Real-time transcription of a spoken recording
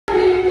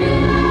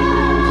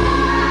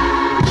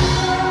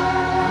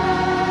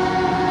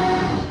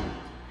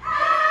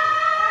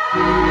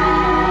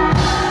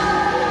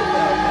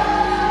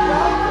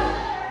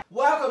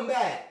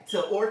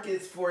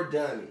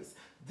Dummies.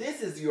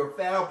 This is your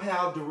Foul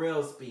Pal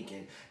Darrell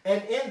speaking,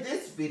 and in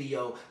this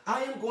video,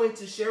 I am going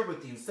to share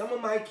with you some of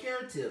my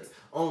care tips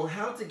on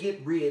how to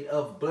get rid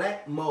of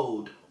black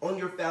mold on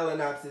your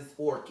Phalaenopsis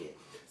orchid.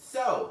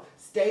 So,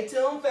 stay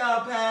tuned,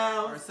 Foul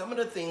Pals. Some of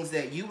the things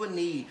that you would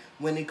need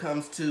when it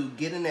comes to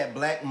getting that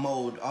black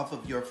mold off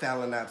of your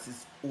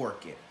Phalaenopsis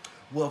orchid.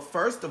 Well,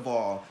 first of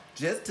all,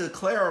 just to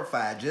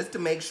clarify, just to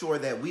make sure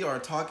that we are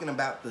talking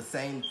about the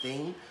same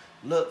thing,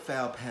 look,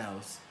 Foul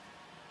Pals.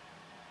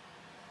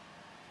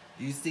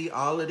 You see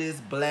all of this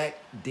black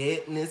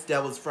deadness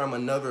that was from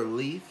another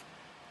leaf?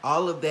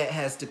 All of that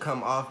has to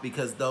come off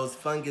because those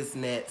fungus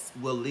gnats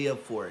will live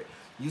for it.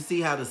 You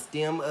see how the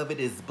stem of it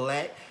is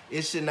black?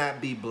 It should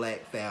not be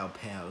black, Foul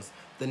Pals.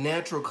 The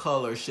natural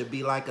color should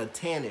be like a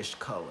tannish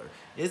color.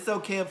 It's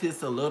okay if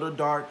it's a little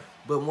dark,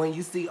 but when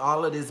you see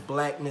all of this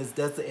blackness,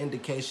 that's an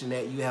indication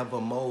that you have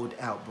a mold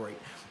outbreak.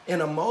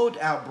 And a mold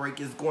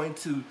outbreak is going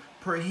to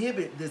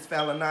prohibit this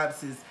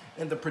Phalaenopsis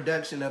in the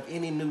production of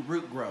any new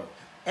root growth.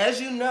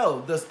 As you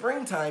know, the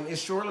springtime is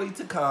surely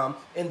to come,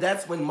 and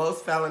that's when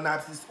most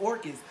Phalaenopsis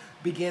orchids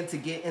begin to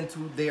get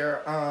into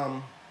their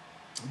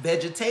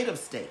vegetative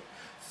state.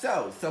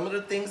 So, some of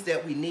the things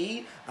that we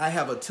need, I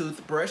have a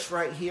toothbrush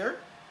right here.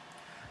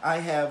 I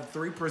have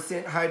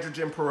 3%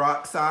 hydrogen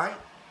peroxide.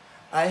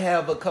 I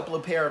have a couple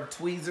of pair of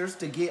tweezers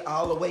to get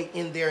all the way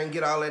in there and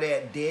get all of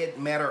that dead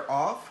matter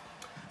off.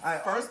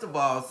 First of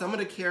all, some of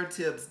the care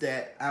tips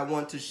that I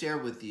want to share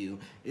with you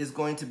is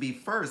going to be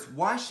first,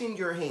 washing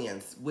your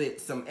hands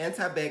with some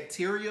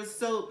antibacterial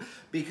soap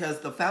because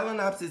the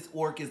Phalaenopsis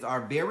orchids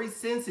are very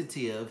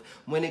sensitive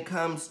when it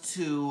comes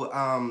to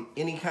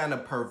any kind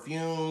of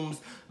perfumes,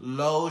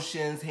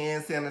 lotions,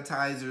 hand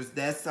sanitizers.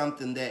 That's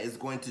something that is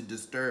going to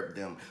disturb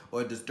them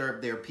or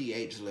disturb their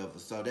pH level.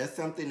 So that's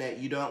something that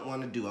you don't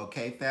want to do,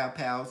 okay, Foul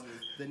Pals?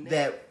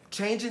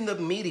 Changing the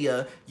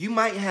media, you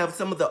might have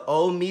some of the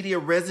old media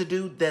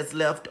residue that's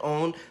left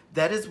on.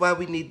 That is why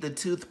we need the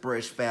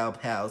toothbrush, Foul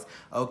Pals,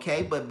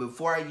 okay? But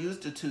before I use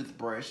the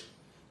toothbrush,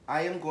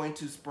 I am going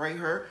to spray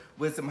her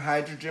with some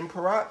hydrogen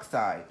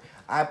peroxide.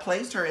 I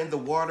placed her in the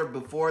water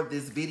before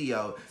this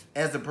video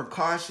as a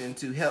precaution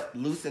to help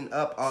loosen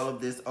up all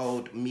of this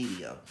old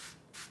media.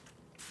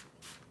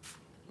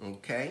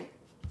 Okay?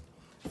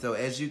 So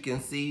as you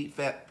can see,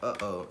 Foul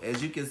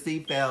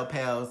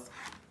Pals,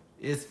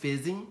 it's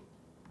fizzing.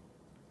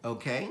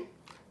 Okay,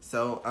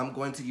 so I'm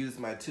going to use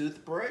my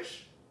toothbrush.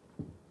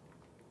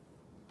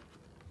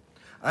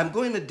 I'm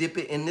going to dip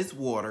it in this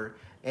water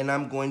and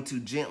I'm going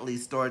to gently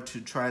start to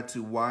try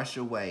to wash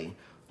away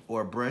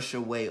or brush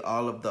away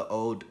all of the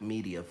old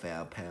media,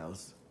 Foul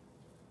Pals.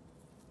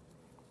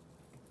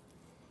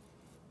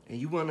 And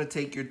you want to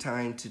take your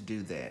time to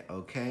do that,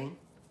 okay?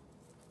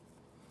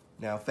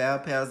 Now, Foul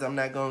Pals, I'm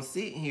not going to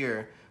sit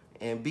here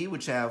and be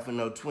with y'all for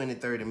no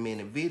 20-30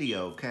 minute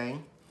video, okay?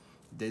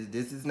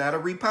 This is not a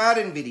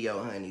repotting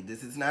video, honey.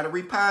 This is not a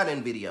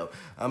repotting video.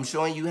 I'm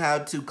showing you how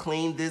to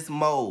clean this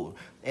mold.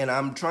 And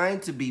I'm trying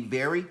to be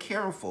very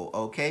careful,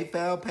 okay,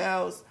 Foul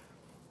Pals?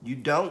 You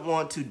don't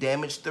want to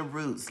damage the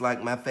roots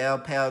like my Foul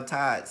Pal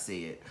Todd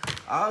said.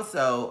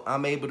 Also,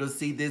 I'm able to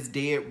see this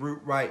dead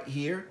root right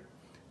here.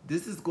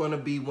 This is going to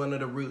be one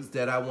of the roots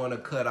that I want to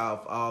cut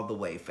off all the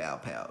way, Foul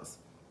Pals.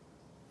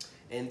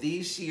 And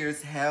these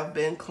shears have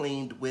been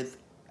cleaned with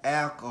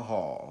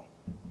alcohol.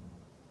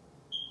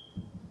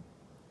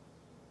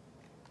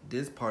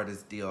 This part is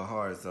still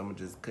hard, so I'm gonna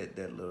just cut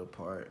that little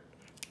part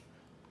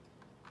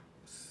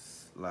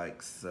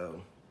like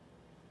so.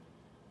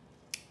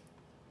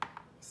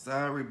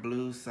 Sorry,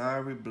 blue,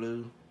 sorry,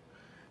 blue.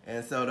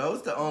 And so those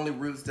are the only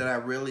roots that I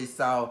really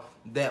saw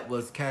that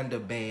was kind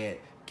of bad.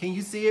 Can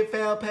you see it,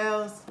 Foul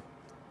Pals?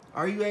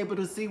 Are you able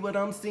to see what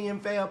I'm seeing,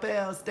 Foul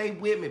Pals? Stay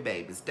with me,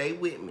 baby, stay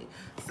with me.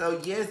 So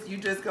yes, you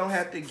just gonna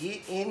have to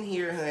get in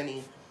here,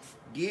 honey.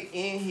 Get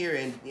in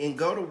here and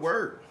go to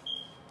work.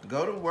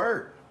 Go to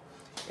work.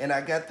 And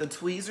I got the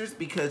tweezers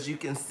because you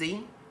can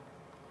see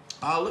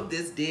all of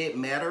this dead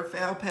matter,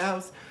 Foul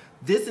Pals.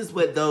 This is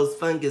what those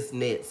fungus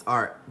nets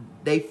are.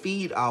 They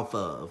feed off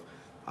of.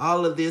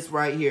 All of this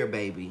right here,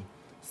 baby.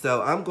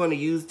 So I'm going to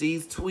use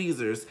these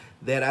tweezers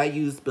that I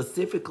use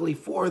specifically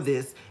for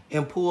this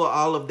and pull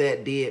all of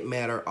that dead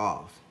matter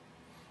off.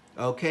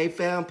 Okay,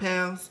 Foul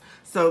Pals?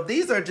 So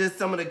these are just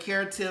some of the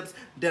care tips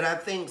that I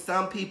think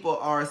some people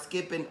are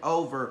skipping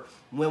over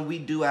when we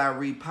do our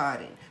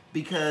repotting.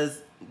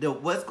 Because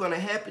what's going to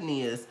happen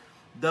is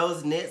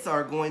those nets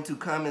are going to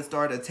come and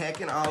start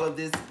attacking all of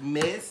this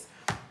mess,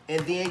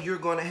 and then you're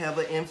going to have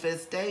an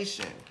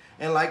infestation.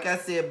 And like I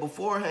said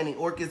before, honey,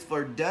 Orchids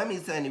for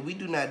Dummies, honey, we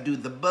do not do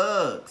the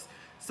bugs.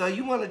 So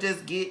you want to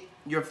just get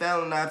your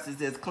Phalaenopsis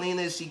as clean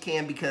as she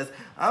can because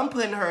I'm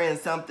putting her in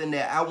something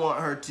that I want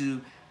her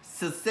to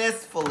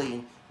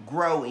successfully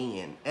grow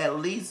in, at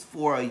least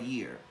for a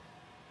year.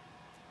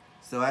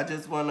 So I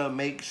just want to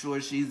make sure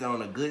she's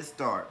on a good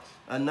start.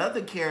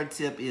 Another care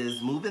tip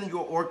is moving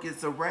your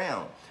orchids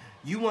around.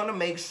 You want to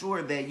make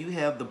sure that you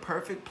have the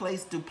perfect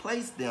place to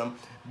place them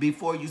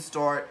before you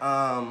start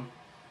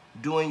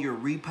doing your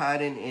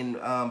repotting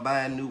and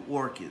buying new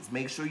orchids.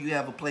 Make sure you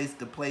have a place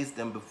to place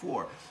them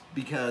before,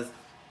 because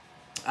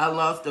I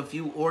lost a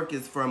few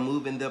orchids from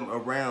moving them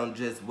around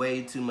just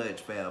way too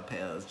much, Fab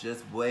Pals.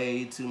 Just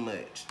way too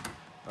much.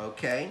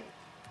 Okay?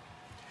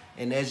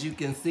 And as you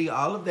can see,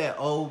 all of that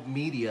old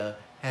media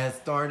has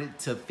started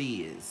to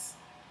fizz.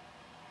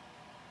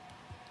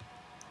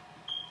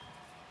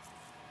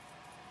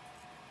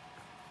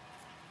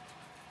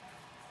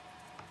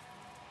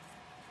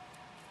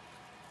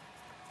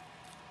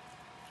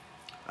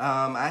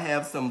 I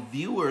have some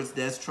viewers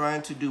that's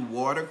trying to do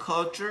water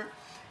culture,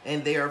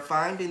 and they are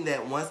finding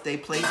that once they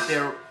place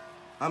their,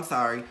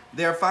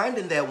 they're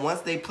finding that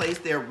once they place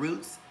their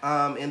roots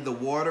in the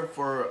water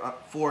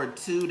for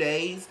 2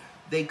 days,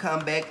 they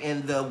come back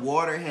and the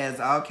water has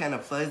all kind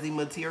of fuzzy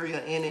material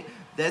in it.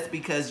 That's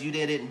because you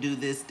didn't do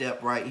this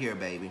step right here,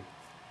 baby.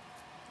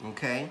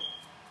 Okay?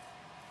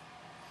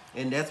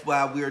 And that's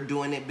why we're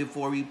doing it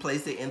before we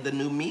place it in the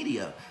new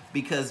media.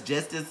 Because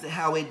just as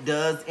how it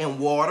does in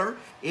water,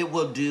 it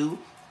will do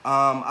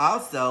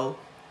also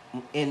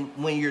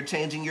when you're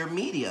changing your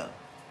media.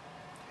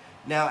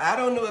 Now, I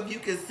don't know if you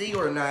can see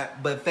or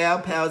not, but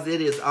Fab Pals,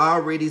 it is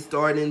already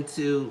starting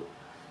to...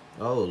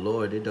 Oh,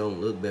 Lord, it don't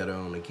look better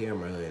on the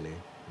camera, honey.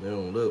 It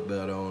don't look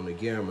better on the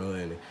camera,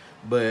 honey.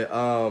 But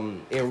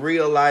in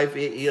real life,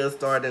 it is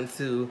starting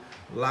to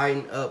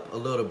lighten up a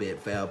little bit,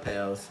 Fab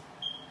Pals.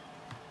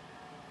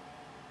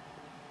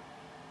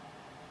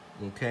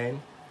 Okay?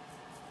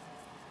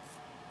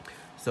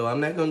 So I'm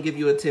not going to give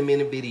you a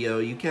 10-minute video.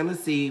 You kind of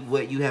see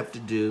what you have to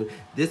do.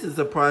 This is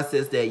a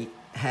process that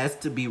has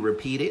to be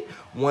repeated.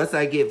 Once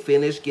I get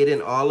finished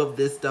getting all of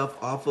this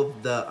stuff off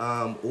of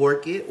the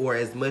orchid, or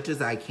as much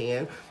as I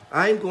can,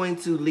 I'm going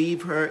to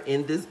leave her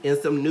in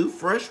some new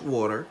fresh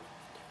water,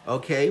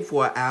 okay,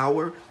 for an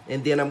hour,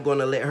 and then I'm going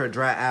to let her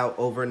dry out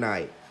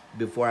overnight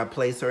before I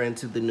place her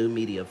into the new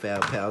media,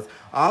 Fab Pals.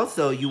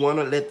 Also, you want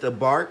to let the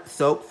bark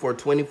soak for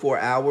 24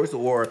 hours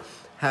or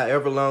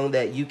however long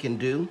that you can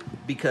do,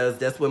 because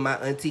that's what my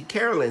Auntie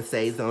Carolyn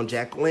says on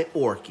Jacqueline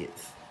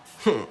Orchids.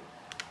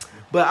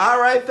 But all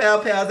right,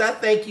 Fab Pals, I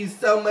thank you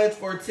so much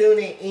for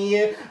tuning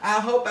in.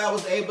 I hope I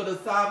was able to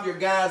solve your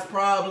guys'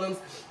 problems.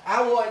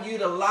 I want you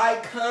to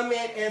like,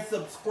 comment, and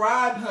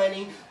subscribe,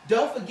 honey.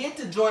 Don't forget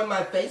to join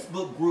my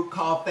Facebook group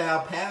called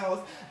Fab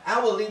Pals.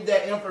 I will leave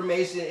that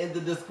information in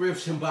the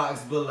description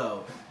box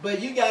below.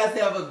 But you guys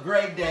have a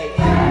great day.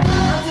 And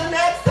until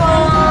next time.